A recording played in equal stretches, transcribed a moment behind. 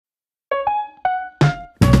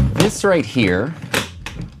This right here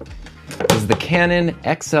is the Canon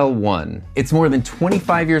XL1. It's more than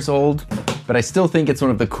 25 years old, but I still think it's one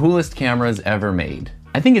of the coolest cameras ever made.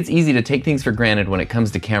 I think it's easy to take things for granted when it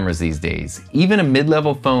comes to cameras these days. Even a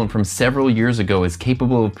mid-level phone from several years ago is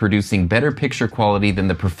capable of producing better picture quality than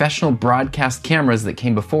the professional broadcast cameras that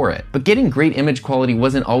came before it. But getting great image quality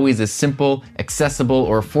wasn't always as simple, accessible,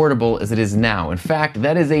 or affordable as it is now. In fact,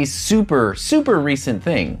 that is a super recent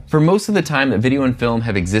thing. For most of the time that video and film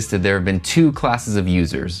have existed, there have been two classes of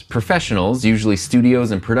users. Professionals, usually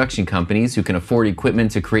studios and production companies who can afford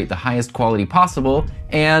equipment to create the highest quality possible,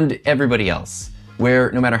 and everybody else,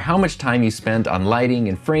 where no matter how much time you spent on lighting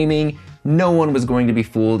and framing, no one was going to be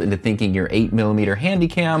fooled into thinking your 8mm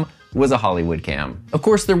Handycam was a Hollywood cam. Of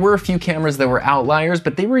course, there were a few cameras that were outliers,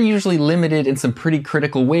 but they were usually limited in some pretty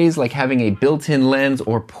critical ways, like having a built-in lens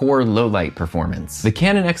or poor low-light performance. The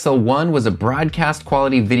Canon XL1 was a broadcast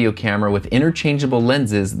quality video camera with interchangeable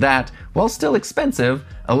lenses that, while still expensive,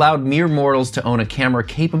 allowed mere mortals to own a camera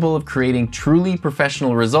capable of creating truly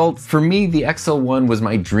professional results. For me, the XL1 was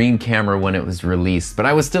my dream camera when it was released, but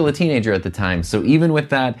I was still a teenager at the time, so even with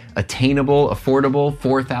that attainable, affordable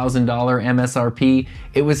 $4,000 MSRP,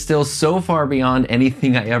 it was still so far beyond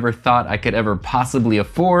anything I ever thought I could ever possibly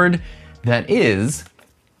afford. That is,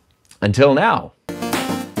 until now.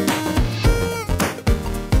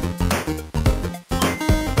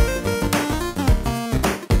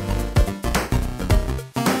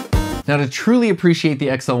 Now, to truly appreciate the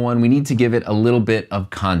XL1, we need to give it a little bit of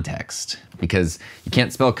context, because you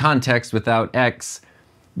can't spell context without X.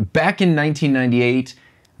 Back in 1998,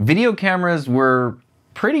 video cameras were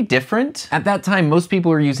pretty different. At that time, most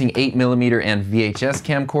people were using 8mm and VHS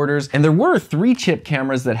camcorders, and there were 3-chip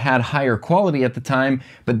cameras that had higher quality at the time,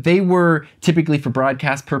 but they were typically for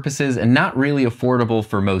broadcast purposes and not really affordable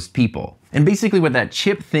for most people. And basically what that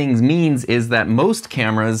chip thing means is that most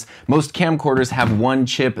camcorders have one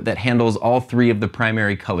chip that handles all 3 of the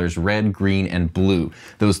primary colors, red, green, and blue.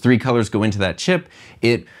 Those 3 colors go into that chip,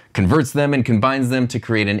 it converts them and combines them to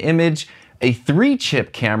create an image. A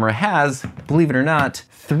 3-chip camera has, believe it or not,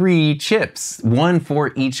 3 chips, one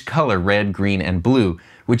for each color, red, green, and blue,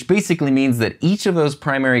 which basically means that each of those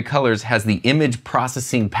primary colors has the image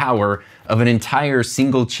processing power of an entire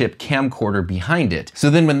single chip camcorder behind it. So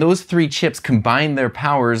then when those 3 chips combine their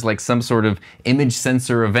powers like some sort of image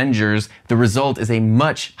sensor Avengers, the result is a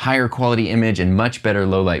much higher quality image and much better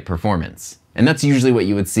low light performance. And that's usually what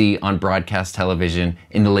you would see on broadcast television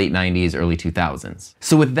in the late 90s, early 2000s.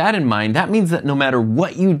 So with that in mind, that means that no matter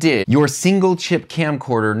what you did, your single chip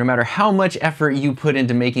camcorder, no matter how much effort you put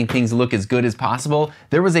into making things look as good as possible,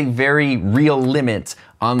 there was a very real limit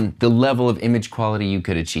on the level of image quality you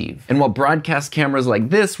could achieve. And while broadcast cameras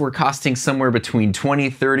like this were costing somewhere between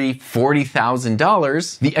 $20,000, $30,000,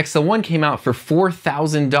 $40,000, the XL1 came out for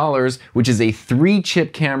 $4,000, which is a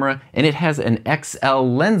 3-chip camera, and it has an XL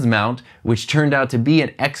lens mount, which turned out to be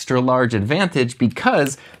an extra large advantage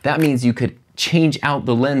because that means you could change out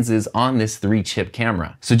the lenses on this 3-chip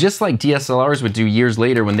camera. So just like DSLRs would do years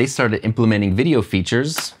later when they started implementing video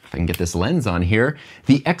features, if I can get this lens on here,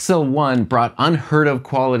 the XL1 brought unheard of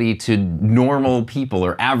quality to normal people,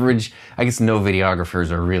 or average, I guess no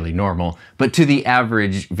videographers are really normal, but to the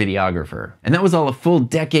average videographer. And that was all a full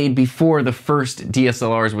decade before the first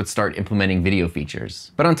DSLRs would start implementing video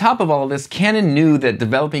features. But on top of all of this, Canon knew that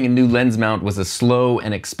developing a new lens mount was a slow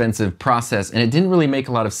and expensive process, and it didn't really make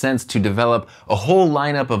a lot of sense to develop a whole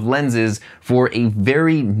lineup of lenses for a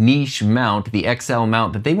very niche mount, the XL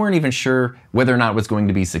mount, that they weren't even sure whether or not it was going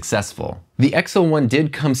to be successful. The XL1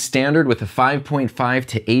 did come standard with a 5.5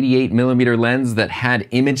 to 88mm lens that had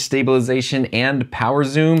image stabilization and power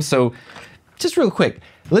zoom. So just real quick,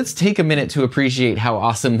 let's take a minute to appreciate how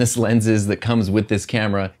awesome this lens is that comes with this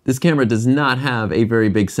camera. This camera does not have a very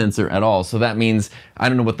big sensor at all, so that means, I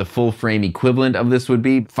don't know what the full frame equivalent of this would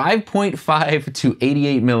be. 5.5 to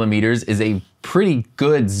 88mm is a pretty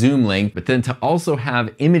good zoom length, but then to also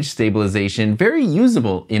have image stabilization, very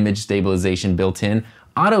usable image stabilization built in,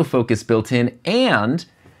 autofocus built in, and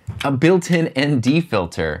a built-in ND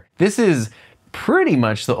filter. This is pretty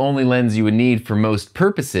much the only lens you would need for most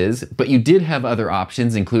purposes, but you did have other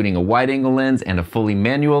options, including a wide-angle lens and a fully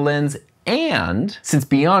manual lens. And since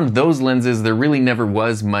beyond those lenses, there really never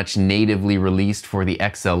was much natively released for the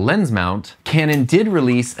XL lens mount, Canon did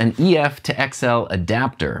release an EF to XL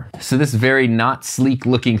adapter. So this very not sleek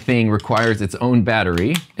looking thing requires its own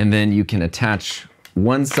battery, and then you can attach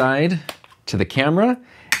one side to the camera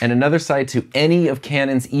and another side to any of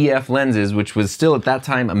Canon's EF lenses, which was still at that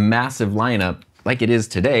time a massive lineup like it is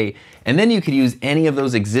today. And then you could use any of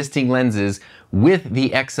those existing lenses with the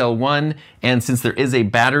XL1. And since there is a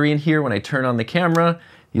battery in here, when I turn on the camera,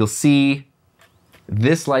 you'll see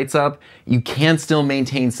this lights up. You can still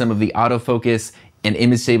maintain some of the autofocus and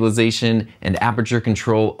image stabilization and aperture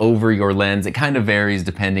control over your lens. It kind of varies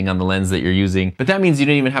depending on the lens that you're using, but that means you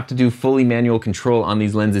don't even have to do fully manual control on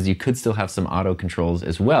these lenses. You could still have some auto controls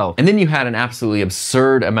as well. And then you had an absolutely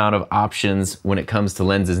absurd amount of options when it comes to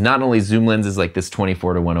lenses, not only zoom lenses like this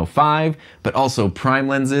 24-105, but also prime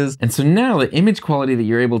lenses. And so now the image quality that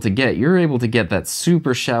you're able to get that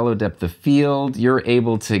super shallow depth of field. You're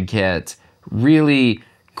able to get really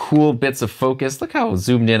cool bits of focus. Look how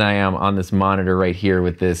zoomed in I am on this monitor right here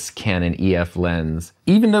with this Canon EF lens.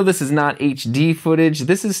 Even though this is not HD footage,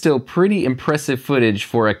 this is still pretty impressive footage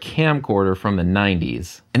for a camcorder from the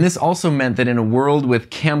 90s. And this also meant that in a world with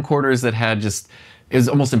camcorders that had it was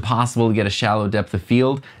almost impossible to get a shallow depth of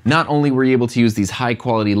field, not only were you able to use these high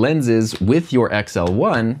quality lenses with your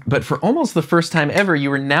XL1, but for almost the first time ever, you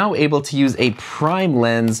were now able to use a prime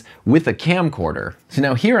lens with a camcorder. So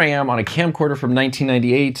now here I am on a camcorder from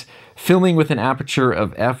 1998, filming with an aperture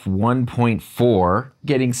of f1.4,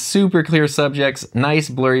 getting super clear subjects, nice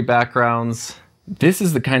blurry backgrounds. This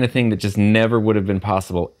is the kind of thing that just never would have been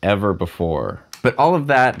possible ever before. But all of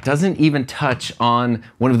that doesn't even touch on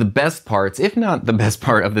one of the best parts, if not the best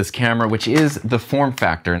part of this camera, which is the form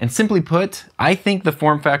factor. And simply put, I think the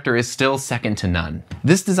form factor is still second to none.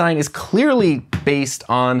 This design is clearly based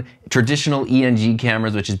on traditional ENG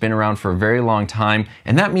cameras, which has been around for a very long time,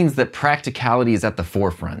 and that means that practicality is at the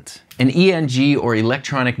forefront. An ENG, or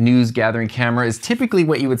electronic news gathering camera, is typically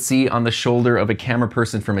what you would see on the shoulder of a camera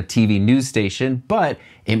person from a TV news station, but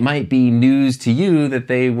it might be news to you that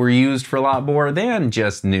they were used for a lot more than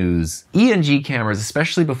just news. ENG cameras,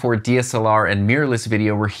 especially before DSLR and mirrorless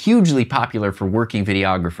video, were hugely popular for working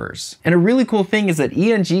videographers. And a really cool thing is that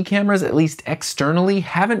ENG cameras, at least externally,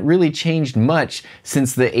 haven't really changed much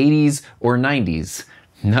since the 80s or 90s,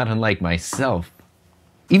 not unlike myself.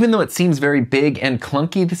 Even though it seems very big and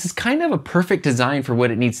clunky, this is kind of a perfect design for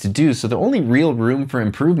what it needs to do, so the only real room for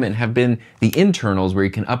improvement have been the internals, where you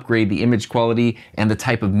can upgrade the image quality and the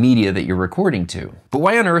type of media that you're recording to. But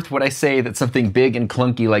why on earth would I say that something big and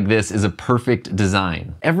clunky like this is a perfect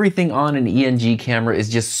design? Everything on an ENG camera is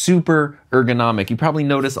just super ergonomic. You probably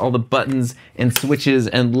notice all the buttons and switches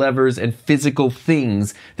and levers and physical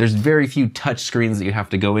things. There's very few touch screens that you have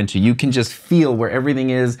to go into. You can just feel where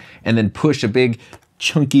everything is and then push a big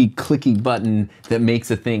chunky, clicky button that makes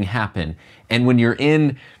a thing happen. And when you're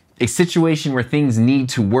in a situation where things need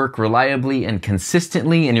to work reliably and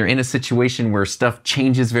consistently, and you're in a situation where stuff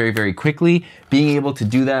changes very, very quickly, being able to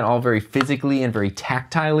do that all very physically and very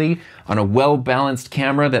tactilely on a well-balanced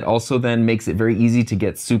camera that also then makes it very easy to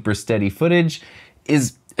get super steady footage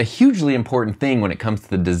is a hugely important thing when it comes to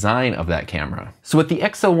the design of that camera. So what the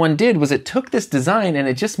XL1 did was it took this design and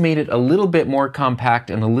it just made it a little bit more compact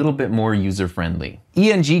and a little bit more user-friendly.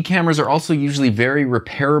 ENG cameras are also usually very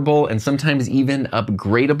repairable and sometimes even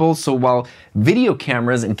upgradable. So while video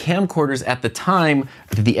cameras and camcorders at the time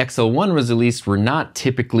that the XL1 was released were not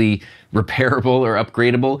typically repairable or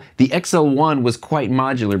upgradable, the XL1 was quite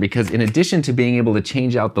modular because in addition to being able to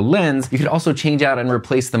change out the lens, you could also change out and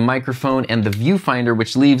replace the microphone and the viewfinder,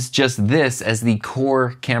 which leaves just this as the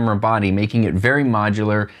core camera body, making it very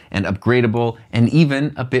modular and upgradable and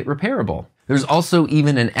even a bit repairable. There's also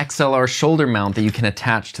even an XLR shoulder mount that you can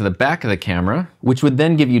attach to the back of the camera, which would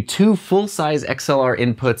then give you two full-size XLR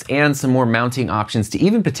inputs and some more mounting options to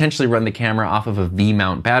even potentially run the camera off of a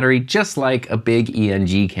V-mount battery, just like a big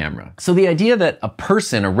ENG camera. So the idea that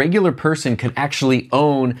a regular person could actually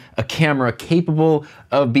own a camera capable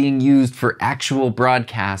of being used for actual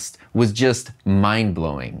broadcast was just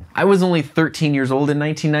mind-blowing. I was only 13 years old in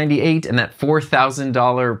 1998, and that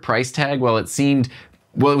 $4,000 price tag, well,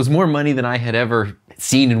 it was more money than I had ever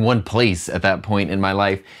seen in one place at that point in my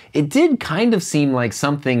life. It did kind of seem like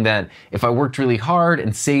something that if I worked really hard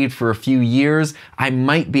and saved for a few years, I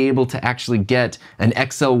might be able to actually get an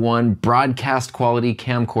XL1 broadcast quality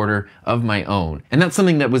camcorder of my own. And that's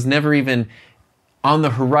something that was never even on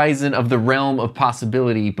the horizon of the realm of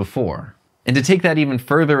possibility before. And to take that even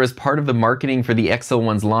further, as part of the marketing for the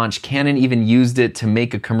XL1's launch, Canon even used it to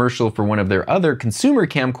make a commercial for one of their other consumer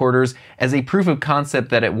camcorders as a proof of concept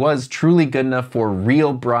that it was truly good enough for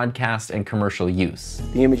real broadcast and commercial use.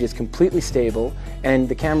 The image is completely stable, and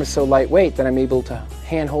the camera is so lightweight that I'm able to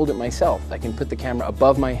hand hold it myself. I can put the camera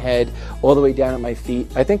above my head, all the way down at my feet.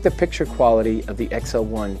 I think the picture quality of the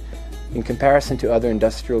XL1 in comparison to other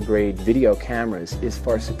industrial grade video cameras is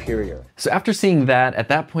far superior. So after seeing that, at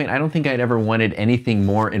that point, I don't think I'd ever wanted anything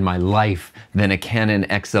more in my life than a Canon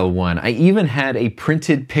XL1. I even had a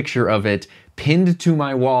printed picture of it pinned to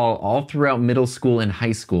my wall all throughout middle school and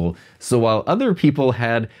high school. So while other people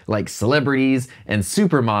had like celebrities and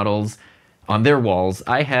supermodels on their walls,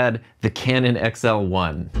 I had the Canon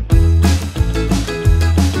XL1.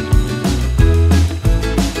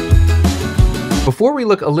 Before we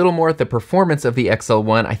look a little more at the performance of the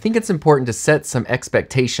XL1, I think it's important to set some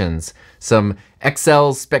expectations, some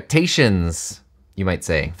XL spectations, you might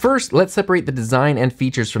say. First, let's separate the design and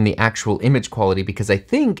features from the actual image quality, because I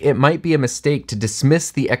think it might be a mistake to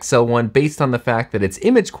dismiss the XL1 based on the fact that its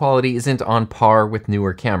image quality isn't on par with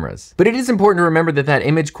newer cameras. But it is important to remember that that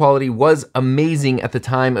image quality was amazing at the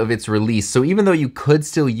time of its release, so even though you could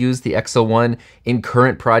still use the XL1 in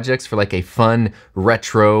current projects for like a fun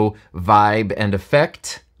retro vibe and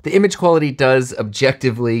effect, the image quality does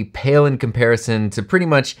objectively pale in comparison to pretty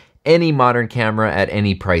much any modern camera at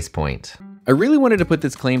any price point. I really wanted to put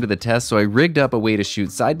this claim to the test, so I rigged up a way to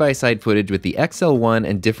shoot side-by-side footage with the XL1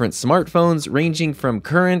 and different smartphones ranging from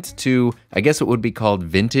current to, I guess what would be called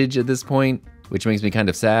vintage at this point, which makes me kind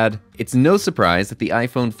of sad. It's no surprise that the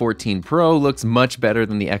iPhone 14 Pro looks much better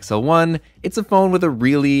than the XL1. It's a phone with a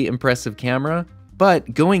really impressive camera.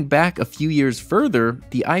 But going back a few years further,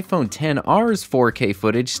 the iPhone XR's 4K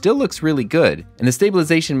footage still looks really good. And the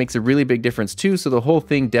stabilization makes a really big difference too, so the whole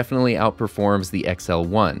thing definitely outperforms the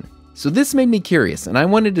XL1. So this made me curious, and I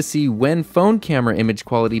wanted to see when phone camera image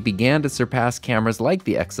quality began to surpass cameras like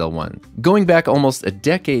the XL1. Going back almost a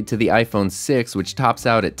decade to the iPhone 6, which tops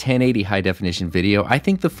out at 1080 high definition video, I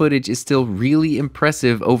think the footage is still really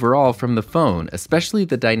impressive overall from the phone, especially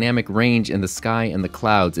the dynamic range in the sky and the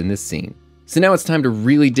clouds in this scene. So now it's time to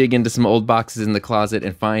really dig into some old boxes in the closet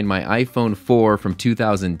and find my iPhone 4 from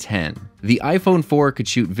 2010. The iPhone 4 could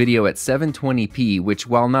shoot video at 720p, which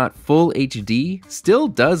while not full HD, still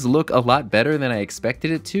does look a lot better than I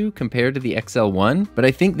expected it to compared to the XL1, but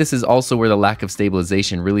I think this is also where the lack of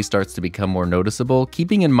stabilization really starts to become more noticeable,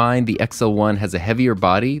 keeping in mind the XL1 has a heavier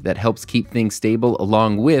body that helps keep things stable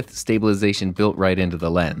along with stabilization built right into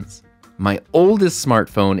the lens. My oldest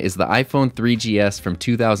smartphone is the iPhone 3GS from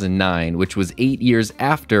 2009, which was 8 years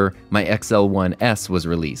after my XL1S was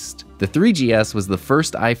released. The 3GS was the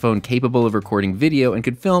first iPhone capable of recording video and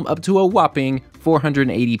could film up to a whopping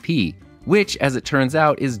 480p, which, as it turns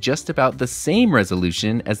out, is just about the same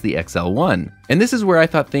resolution as the XL1. And this is where I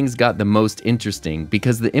thought things got the most interesting,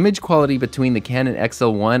 because the image quality between the Canon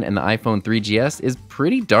XL1 and the iPhone 3GS is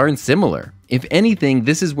pretty darn similar. If anything,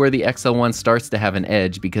 this is where the XL1 starts to have an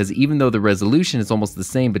edge, because even though the resolution is almost the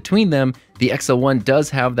same between them, the XL1 does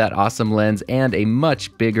have that awesome lens and a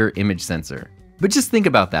much bigger image sensor. But just think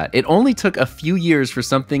about that. It only took a few years for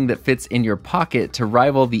something that fits in your pocket to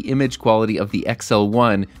rival the image quality of the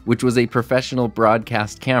XL1, which was a professional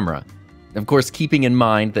broadcast camera. Of course, keeping in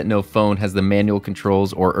mind that no phone has the manual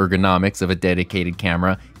controls or ergonomics of a dedicated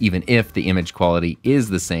camera, even if the image quality is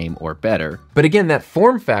the same or better. But again, that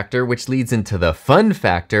form factor, which leads into the fun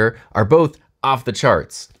factor, are both off the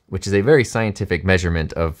charts, which is a very scientific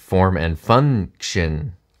measurement of form and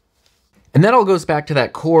function. And that all goes back to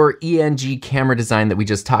that core ENG camera design that we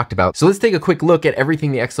just talked about. So let's take a quick look at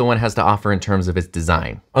everything the XL1 has to offer in terms of its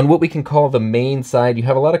design. On what we can call the main side, you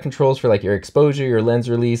have a lot of controls for like your exposure, your lens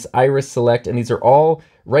release, iris select, and these are all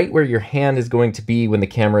right where your hand is going to be when the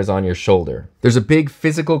camera is on your shoulder. There's a big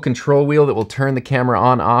physical control wheel that will turn the camera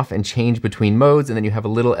on, off, and change between modes, and then you have a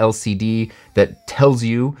little LCD that tells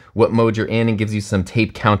you what mode you're in and gives you some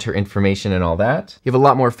tape counter information and all that. You have a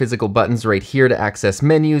lot more physical buttons right here to access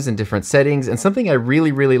menus and different settings, and something I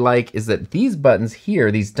really like is that these buttons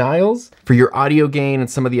here, these dials, for your audio gain and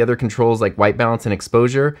some of the other controls like white balance and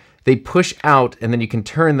exposure, they push out and then you can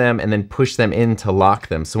turn them and then push them in to lock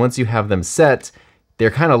them. So once you have them set, they're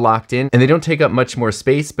kind of locked in and they don't take up much more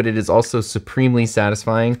space, but it is also supremely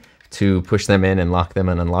satisfying to push them in and lock them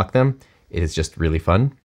and unlock them. It is just really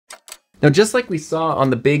fun. Now, just like we saw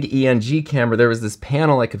on the big ENG camera, there was this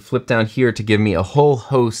panel I could flip down here to give me a whole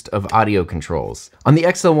host of audio controls. On the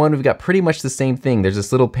XL1, we've got pretty much the same thing. There's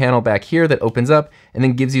this little panel back here that opens up and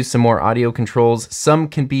then gives you some more audio controls. Some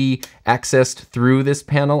can be accessed through this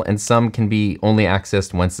panel and some can be only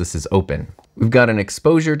accessed once this is open. We've got an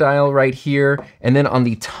exposure dial right here, and then on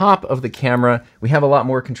the top of the camera, we have a lot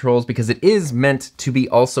more controls because it is meant to be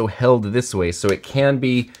also held this way. So it can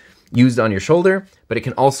be used on your shoulder, but it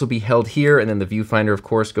can also be held here, and then the viewfinder, of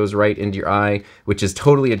course, goes right into your eye, which is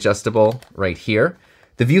totally adjustable right here.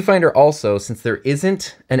 The viewfinder also, since there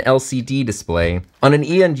isn't an LCD display, on an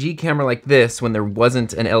ENG camera like this, when there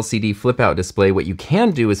wasn't an LCD flip-out display, what you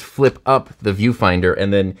can do is flip up the viewfinder,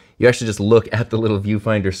 and then you actually just look at the little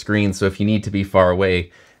viewfinder screen, so if you need to be far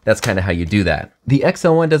away, that's kind of how you do that. The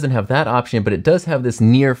XL1 doesn't have that option, but it does have this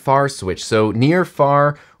near far switch. So near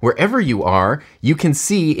far, wherever you are, you can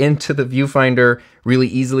see into the viewfinder really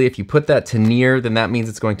easily. If you put that to near, then that means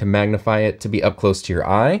it's going to magnify it to be up close to your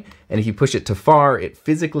eye. And if you push it to far, it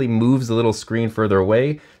physically moves the little screen further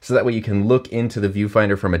away, so that way you can look into the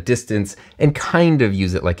viewfinder from a distance and kind of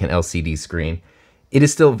use it like an LCD screen. It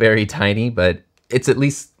is still very tiny, but it's at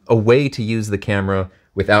least a way to use the camera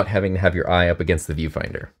without having to have your eye up against the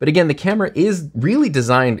viewfinder. But again, the camera is really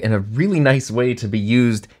designed in a really nice way to be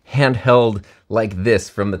used handheld like this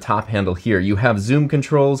from the top handle here. You have zoom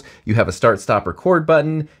controls, you have a start, stop, record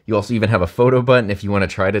button, you also even have a photo button if you want to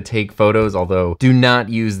try to take photos, although do not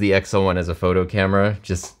use the XL1 as a photo camera,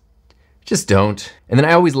 just don't. And then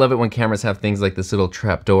I always love it when cameras have things like this little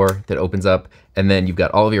trap door that opens up, and then you've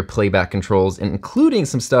got all of your playback controls, including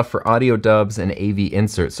some stuff for audio dubs and AV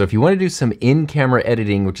inserts. So if you want to do some in-camera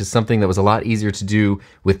editing, which is something that was a lot easier to do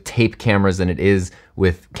with tape cameras than it is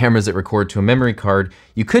with cameras that record to a memory card,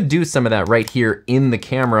 you could do some of that right here in the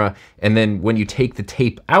camera, and then when you take the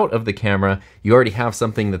tape out of the camera, you already have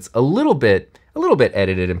something that's a little bit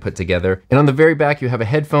edited and put together. And on the very back, you have a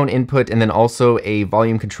headphone input and then also a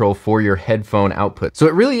volume control for your headphone output. So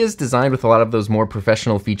it really is designed with a lot of those more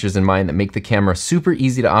professional features in mind that make the camera super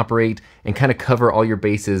easy to operate and kind of cover all your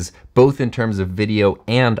bases, both in terms of video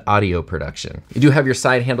and audio production. You do have your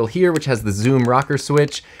side handle here, which has the zoom rocker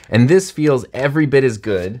switch, and this feels every bit as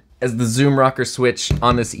good as the zoom rocker switch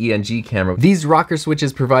on this ENG camera. These rocker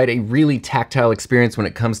switches provide a really tactile experience when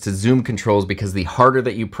it comes to zoom controls, because the harder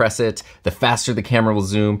that you press it, the faster the camera will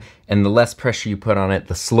zoom, and the less pressure you put on it,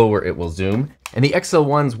 the slower it will zoom. And the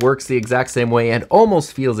XL1's works the exact same way and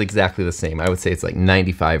almost feels exactly the same. I would say it's like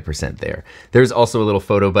 95% there. There's also a little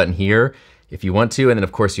photo button here if you want to, and then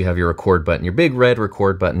of course you have your record button, your big red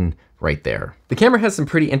record button right there. The camera has some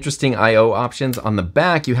pretty interesting I/O options. On the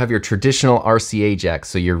back, you have your traditional RCA jacks,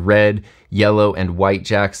 so your red, yellow, and white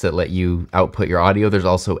jacks that let you output your audio. There's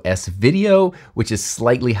also S-Video, which is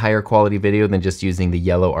slightly higher quality video than just using the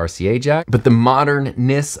yellow RCA jack. But the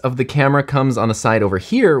modernness of the camera comes on the side over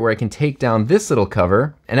here, where I can take down this little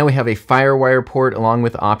cover, and now we have a FireWire port along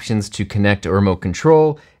with options to connect a remote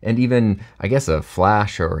control and even, I guess, a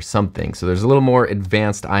flash or something. So there's a little more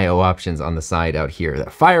advanced I/O options on the side out here. That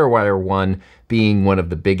FireWire one being one of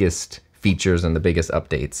the biggest features and the biggest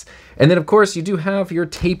updates. And then of course you do have your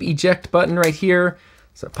tape eject button right here.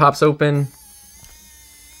 So it pops open.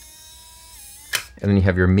 And then you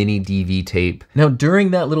have your mini DV tape. Now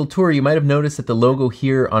during that little tour, you might have noticed that the logo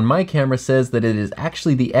here on my camera says that it is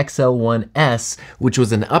actually the XL1S, which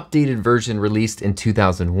was an updated version released in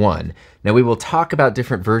 2001. Now we will talk about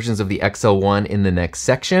different versions of the XL1 in the next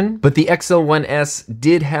section, but the XL1S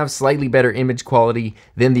did have slightly better image quality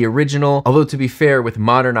than the original, although to be fair, with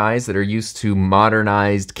modern eyes that are used to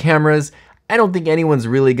modernized cameras, I don't think anyone's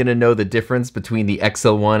really gonna know the difference between the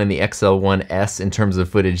XL1 and the XL1S in terms of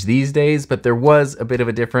footage these days, but there was a bit of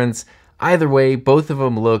a difference. Either way, both of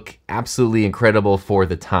them look absolutely incredible for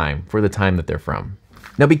the time that they're from.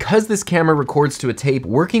 Now, because this camera records to a tape,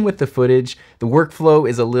 working with the footage, the workflow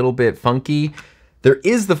is a little bit funky. There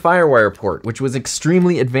is the FireWire port, which was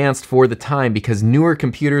extremely advanced for the time because newer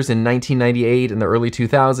computers in 1998 and the early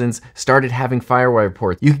 2000s started having FireWire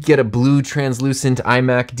ports. You could get a blue translucent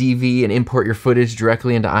iMac DV and import your footage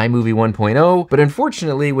directly into iMovie 1.0, but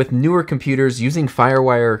unfortunately with newer computers, using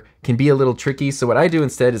FireWire can be a little tricky. So what I do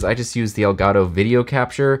instead is I just use the Elgato video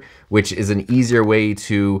capture, which is an easier way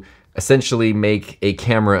to essentially make a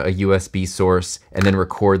camera a USB source and then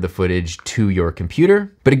record the footage to your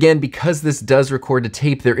computer. But again, because this does record to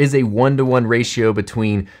tape, there is a 1-to-1 ratio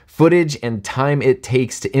between footage and time it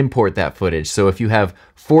takes to import that footage. So if you have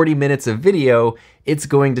 40 minutes of video, it's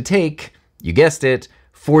going to take, you guessed it,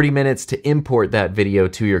 40 minutes to import that video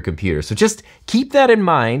to your computer. So just keep that in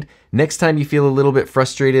mind. Next time you feel a little bit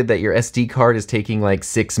frustrated that your SD card is taking like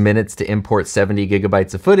 6 minutes to import 70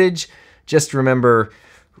 gigabytes of footage, just remember,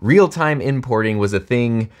 real-time importing was a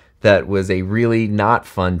thing that was a really not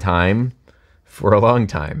fun time for a long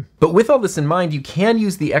time. But with all this in mind, you can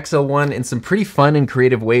use the XL1 in some pretty fun and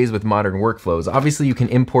creative ways with modern workflows. Obviously, you can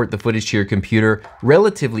import the footage to your computer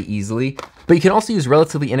relatively easily, but you can also use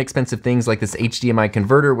relatively inexpensive things like this HDMI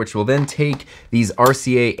converter, which will then take these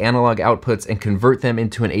RCA analog outputs and convert them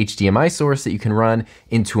into an HDMI source that you can run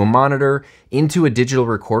into a monitor, into a digital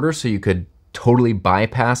recorder, so you could totally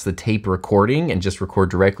bypass the tape recording and just record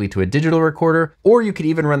directly to a digital recorder, or you could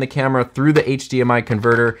even run the camera through the HDMI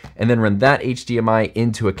converter and then run that HDMI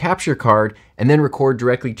into a capture card and then record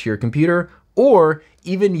directly to your computer, or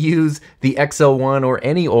even use the XL1 or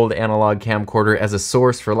any old analog camcorder as a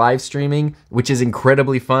source for live streaming, which is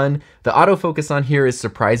incredibly fun. The autofocus on here is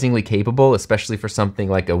surprisingly capable, especially for something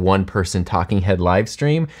like a one-person talking head live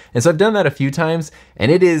stream. And so I've done that a few times,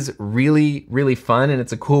 and it is really, really fun, and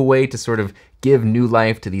it's a cool way to sort of give new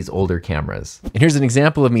life to these older cameras. And here's an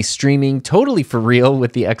example of me streaming totally for real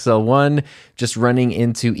with the XL1, just running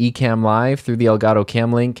into Ecamm Live through the Elgato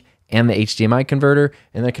Cam Link and the HDMI converter,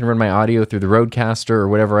 and I can run my audio through the Rodecaster or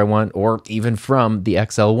whatever I want, or even from the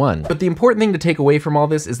XL1. But the important thing to take away from all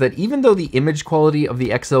this is that even though the image quality of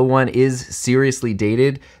the XL1 is seriously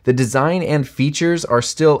dated, the design and features are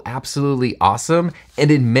still absolutely awesome, and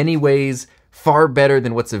in many ways, far better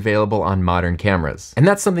than what's available on modern cameras. And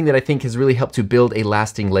that's something that I think has really helped to build a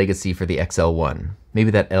lasting legacy for the XL1.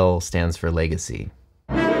 Maybe that L stands for legacy.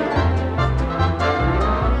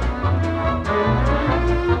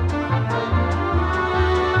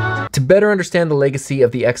 To better understand the legacy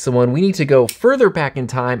of the XL1, we need to go further back in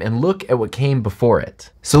time and look at what came before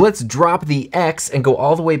it. So let's drop the X and go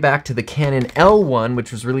all the way back to the Canon L1,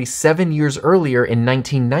 which was released 7 years earlier in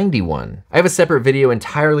 1991. I have a separate video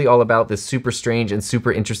entirely all about this super strange and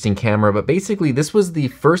super interesting camera, but basically this was the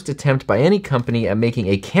first attempt by any company at making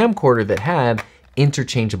a camcorder that had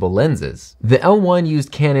interchangeable lenses. The L1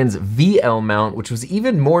 used Canon's VL mount, which was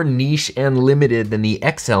even more niche and limited than the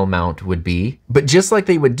XL mount would be. But just like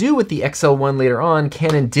they would do with the XL1 later on,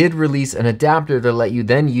 Canon did release an adapter to let you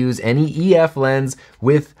then use any EF lens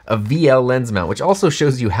with a VL lens mount, which also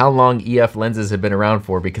shows you how long EF lenses have been around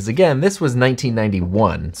for, because again, this was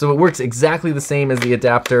 1991. So it works exactly the same as the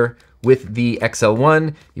adapter with the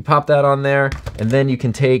XL1. You pop that on there, and then you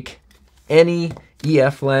can take any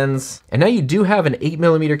EF lens. And now you do have an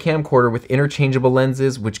 8mm camcorder with interchangeable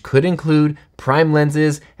lenses, which could include prime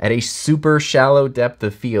lenses at a super shallow depth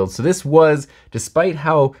of field. So this was, despite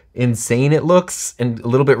how insane it looks and a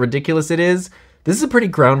little bit ridiculous it is, this is a pretty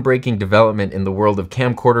groundbreaking development in the world of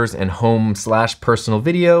camcorders and home/personal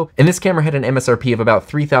video, and this camera had an MSRP of about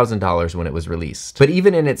 $3,000 when it was released. But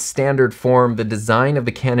even in its standard form, the design of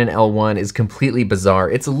the Canon L1 is completely bizarre.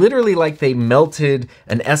 It's literally like they melted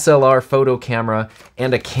an SLR photo camera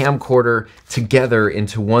and a camcorder together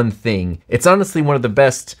into one thing. It's honestly one of the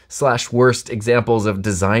best/worst examples of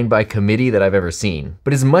design by committee that I've ever seen.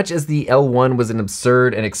 But as much as the L1 was an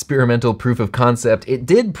absurd and experimental proof of concept, it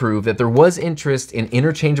did prove that there was interest in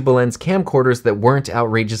interchangeable lens camcorders that weren't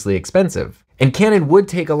outrageously expensive. And Canon would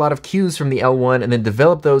take a lot of cues from the L1 and then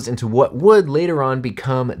develop those into what would later on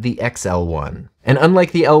become the XL1. And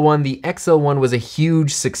unlike the L1, the XL1 was a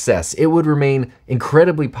huge success. It would remain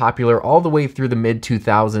incredibly popular all the way through the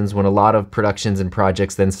mid-2000s, when a lot of productions and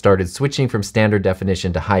projects then started switching from standard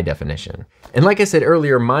definition to high definition. And like I said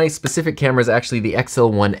earlier, my specific camera is actually the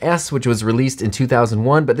XL1S, which was released in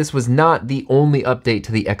 2001, but this was not the only update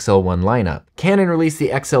to the XL1 lineup. Canon released the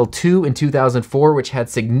XL2 in 2004, which had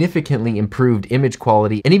significantly improved image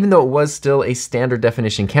quality, and even though it was still a standard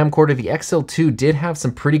definition camcorder, the XL2 did have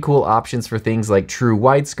some pretty cool options for things like true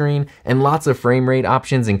widescreen and lots of frame rate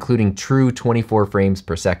options, including true 24 frames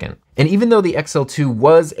per second. And even though the XL2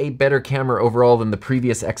 was a better camera overall than the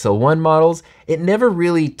previous XL1 models, it never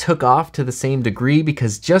really took off to the same degree,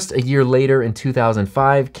 because just a year later in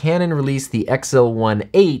 2005, Canon released the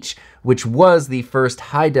XL1H, which was the first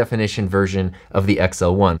high definition version of the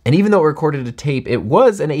XL1. And even though it recorded a tape, it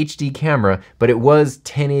was an HD camera, but it was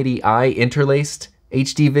 1080i interlaced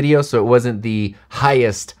HD video, so it wasn't the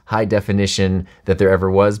highest high definition that there ever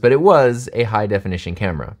was, but it was a high definition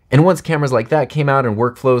camera. And once cameras like that came out and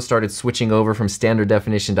workflows started switching over from standard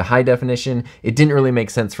definition to high definition, it didn't really make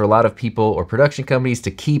sense for a lot of people or production companies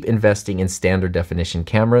to keep investing in standard definition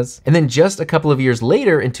cameras. And then just a couple of years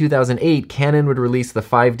later, in 2008, Canon would release the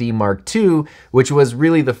 5D Mark II, which was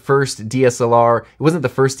really the first DSLR. It wasn't the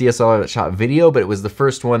first DSLR that shot video, but it was the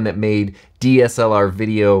first one that made DSLR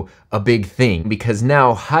video a big thing, because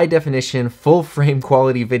now high definition, full frame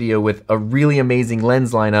quality video with a really amazing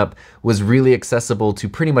lens lineup was really accessible to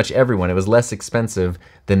pretty much everyone. It was less expensive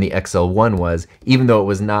than the XL1 was, even though it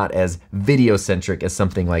was not as video-centric as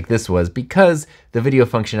something like this was, because the video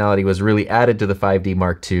functionality was really added to the 5D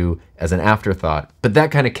Mark II as an afterthought. But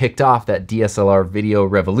that kind of kicked off that DSLR video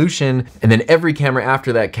revolution, and then every camera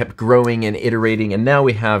after that kept growing and iterating, and now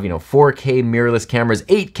we have, 4K mirrorless cameras,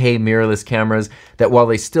 8K mirrorless cameras, that while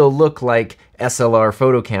they still look like SLR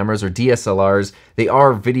photo cameras or DSLRs, they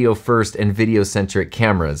are video first and video centric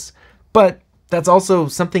cameras. But that's also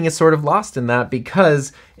something is sort of lost in that,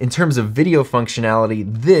 because in terms of video functionality,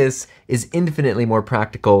 this is infinitely more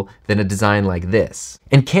practical than a design like this.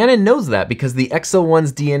 And Canon knows that, because the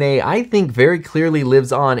XL1's DNA, I think, very clearly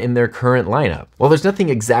lives on in their current lineup. While there's nothing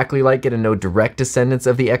exactly like it and no direct descendants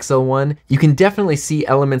of the XL1, you can definitely see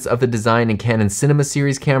elements of the design in Canon's Cinema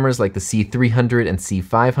series cameras like the C300 and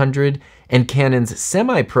C500, and Canon's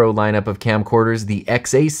semi-pro lineup of camcorders, the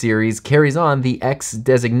XA series, carries on the X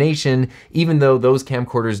designation, even though those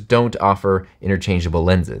camcorders don't offer interchangeable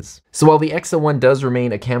lenses. So while the XL1 does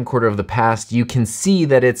remain a camcorder of the past, you can see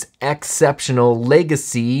that its exceptional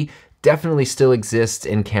legacy definitely still exists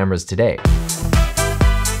in cameras today.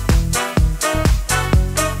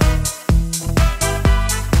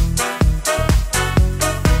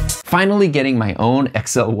 Finally getting my own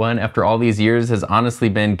XL1 after all these years has honestly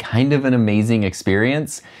been kind of an amazing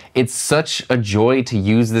experience. It's such a joy to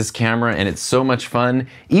use this camera, and it's so much fun,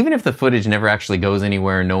 even if the footage never actually goes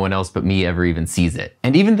anywhere and no one else but me ever even sees it.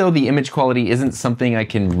 And even though the image quality isn't something I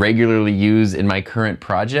can regularly use in my current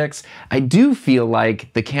projects, I do feel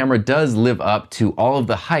like the camera does live up to all of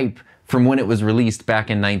the hype from when it was released back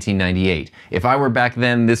in 1998. If I were back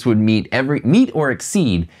then, this would meet or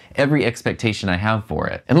exceed every expectation I have for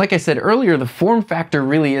it. And like I said earlier, the form factor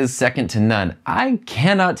really is second to none. I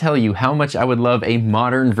cannot tell you how much I would love a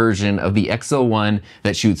modern version of the XL1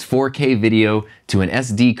 that shoots 4K video to an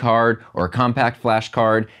SD card or a compact flash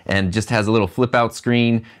card and just has a little flip out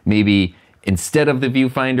screen, maybe instead of the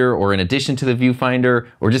viewfinder or in addition to the viewfinder,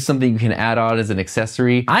 or just something you can add on as an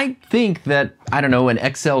accessory. I think that, I don't know, an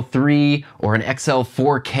XL3 or an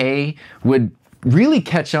XL4K would really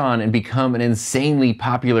catch on and become an insanely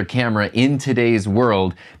popular camera in today's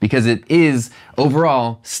world, because it is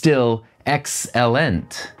overall still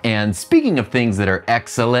excellent. And speaking of things that are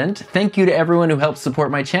excellent, thank you to everyone who helps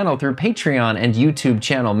support my channel through Patreon and YouTube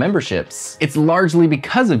channel memberships. It's largely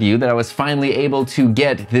because of you that I was finally able to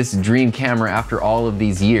get this dream camera after all of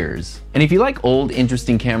these years. And if you like old,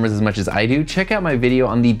 interesting cameras as much as I do, check out my video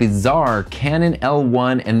on the bizarre Canon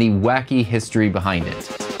L1 and the wacky history behind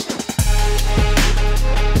it.